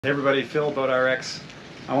Hey everybody, Phil, BoatRx.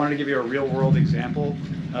 I wanted to give you a real-world example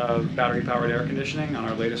of battery-powered air conditioning on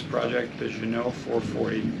our latest project, the Jeanneau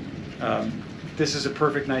 440. This is a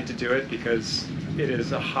perfect night to do it because it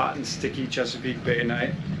is a hot and sticky Chesapeake Bay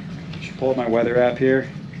night. I should pull up my weather app here.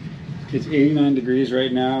 It's 89 degrees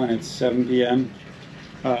right now and it's 7 p.m.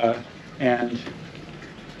 And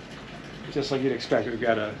just like you'd expect, we've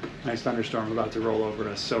got a nice thunderstorm about to roll over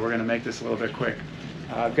us, so we're going to make this a little bit quick.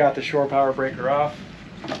 I've got the shore power breaker off.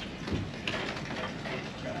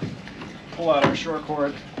 Pull out our shore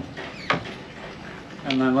cord,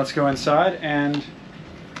 and then let's go inside. And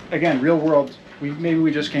again, real world, maybe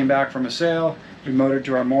we just came back from a sail, we motored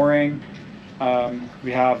to our mooring,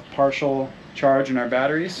 we have partial charge in our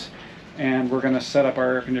batteries, and we're going to set up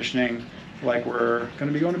our air conditioning like we're going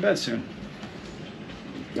to be going to bed soon.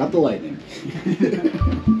 Got the lightning.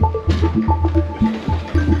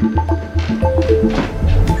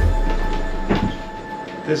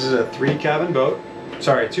 This is a 3-cabin boat.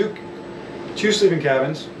 Sorry, two sleeping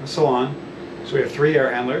cabins, a salon. So we have 3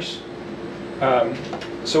 air handlers.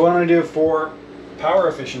 So what I'm going to do for power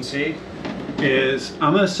efficiency is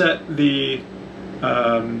I'm going to set the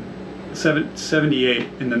 78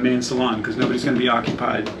 in the main salon because nobody's going to be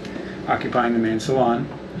occupying the main salon.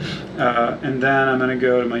 And then I'm going to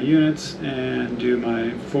go to my units and do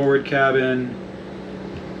my forward cabin.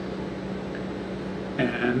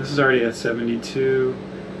 And this is already at 72.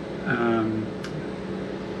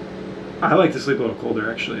 I like to sleep a little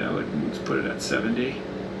colder actually. I like to put it at 70.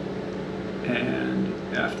 And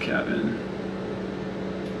aft cabin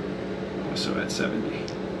also at 70.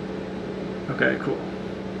 Okay, cool.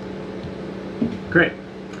 Great.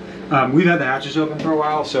 We've had the hatches open for a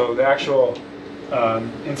while, so the actual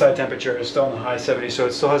inside temperature is still in the high 70s, so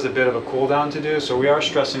it still has a bit of a cool down to do. So we are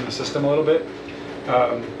stressing the system a little bit.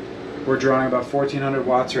 We're drawing about 1400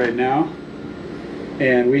 watts right now,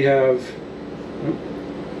 and we have,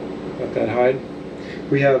 let that hide.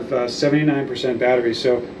 We have 79% battery,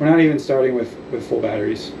 so we're not even starting with full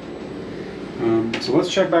batteries. So let's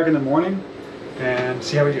check back in the morning and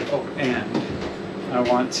see how we do. Oh, and I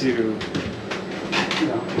want to,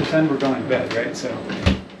 pretend we're going to bed, right? So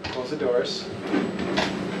close the doors.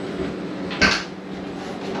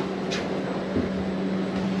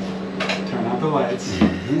 Turn out the lights.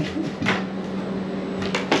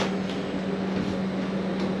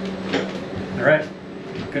 All right.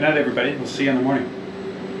 Good night, everybody. We'll see you in the morning.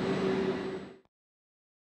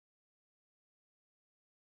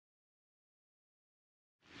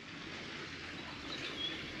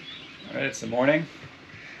 All right, it's the morning.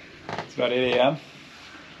 It's about 8 a.m.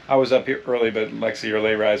 I was up here early, but Lexi, you're a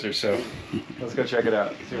late riser, so let's go check it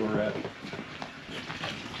out, see where we're at.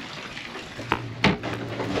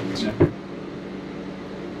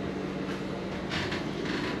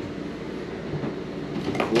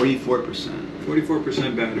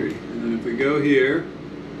 44% battery. And then if we go here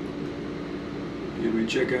and we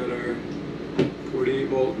check out our 48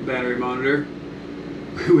 volt battery monitor,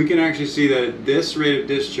 we can actually see that at this rate of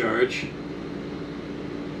discharge,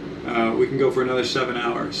 we can go for another 7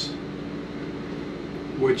 hours,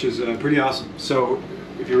 which is pretty awesome. So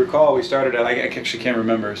if you recall, we started at, I actually can't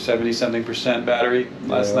remember, 70-something% battery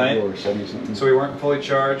last night. Or 70-something. So we weren't fully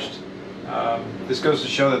charged. This goes to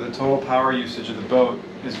show that the total power usage of the boat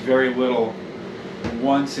is very little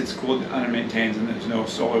once it's cooled down and maintained and there's no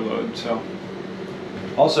solar load. So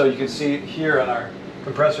also you can see here on our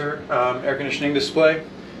compressor air conditioning display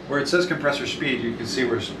where it says compressor speed, you can see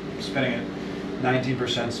we're spinning at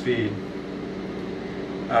 19% speed.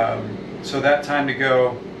 So that time to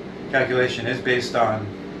go calculation is based on,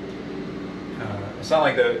 it's not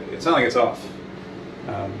like it's off.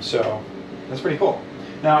 So that's pretty cool.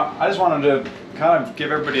 Now, I just wanted to kind of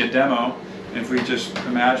give everybody a demo. If we just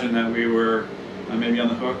imagine that we were maybe on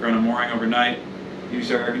the hook or on a mooring overnight,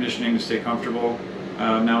 use our air conditioning to stay comfortable.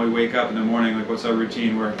 Now we wake up in the morning, like what's our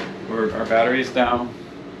routine? Where our battery's down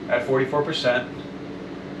at 44%.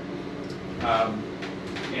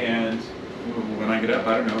 And when I get up,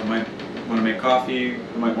 I don't know, I might want to make coffee,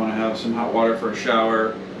 I might want to have some hot water for a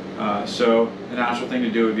shower. So the natural thing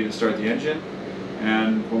to do would be to start the engine.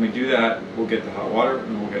 And when we do that, we'll get the hot water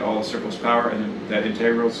and we'll get all the surplus power, and then that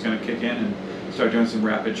Integrel is going to kick in and start doing some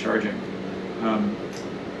rapid charging.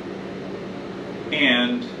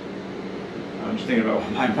 And I'm just thinking about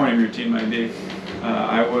what my morning routine might be.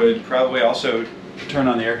 I would probably also turn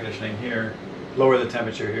on the air conditioning here, lower the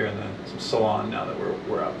temperature here in the salon now that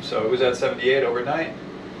we're up. So it was at 78 overnight.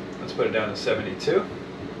 Let's put it down to 72.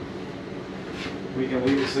 We can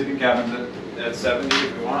leave the sleeping cabins at 70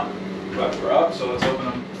 if we want. But we're up, so let's open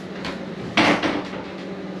them.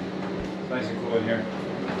 It's nice and cool in here.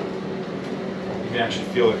 You can actually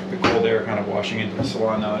feel the cold air kind of washing into the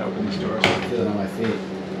salon now that I open these doors. I feel it on my feet.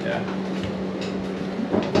 Yeah.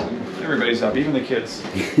 Everybody's up, even the kids.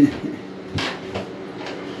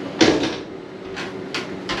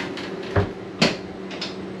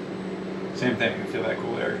 Same thing, you feel that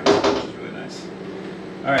cool air coming up, which is really nice.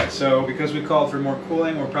 Alright, so because we called for more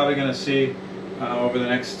cooling, we're probably going to see over the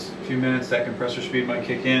next few minutes that compressor speed might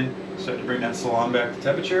kick in, start to bring that salon back to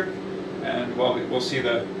temperature. And while we'll see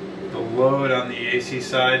the load on the AC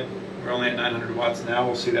side, we're only at 900 watts now,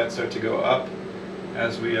 we'll see that start to go up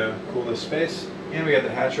as we cool this space. And we got the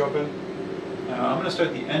hatch open. I'm going to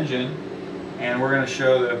start the engine, and we're going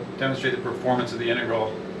to demonstrate the performance of the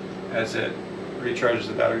Integrel as it recharges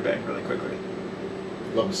the battery bank really quickly.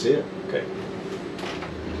 Love to see it. Okay.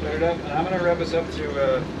 Start it up, and I'm going to rev us up to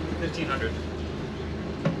 1500.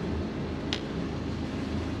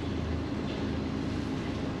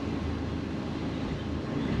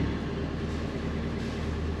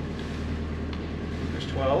 There's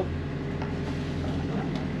 12.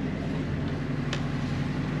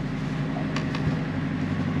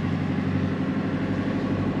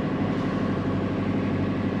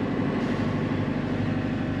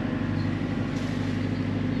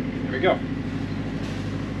 There we go.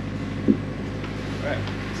 Alright,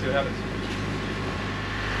 let's see what happens.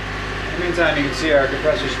 In the meantime, you can see our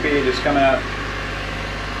compressor speed is coming up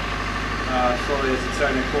slowly as it's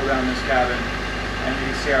starting to cool down this cabin. And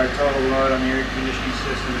you can see our total load on the air conditioning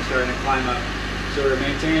system is starting to climb up. So we're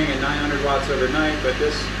maintaining at 900 watts overnight, but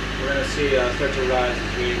this we're going to see start to rise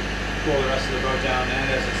as we cool the rest of the boat down and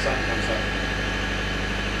as the sun comes up.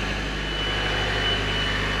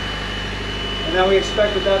 And then we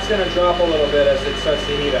expect that that's going to drop a little bit as it starts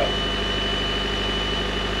to heat up.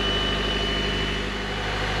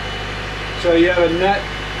 So you have a net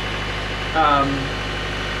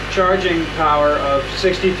charging power of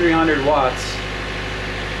 6,300 watts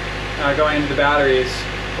going into the batteries,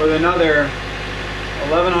 with another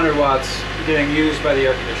 1,100 watts getting used by the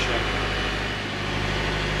air conditioning.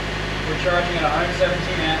 We're charging at 117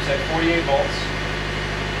 amps at 48 volts.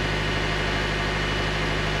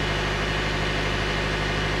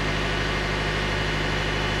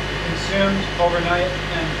 Consumed overnight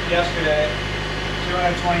and yesterday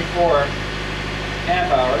 224 amp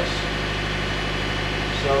hours.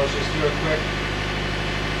 So let's just do a quick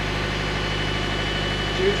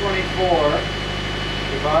 224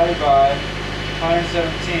 divided by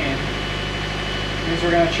 117 means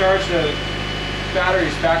we're going to charge the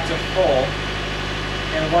batteries back to full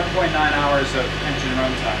in 1.9 hours of engine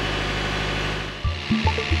runtime.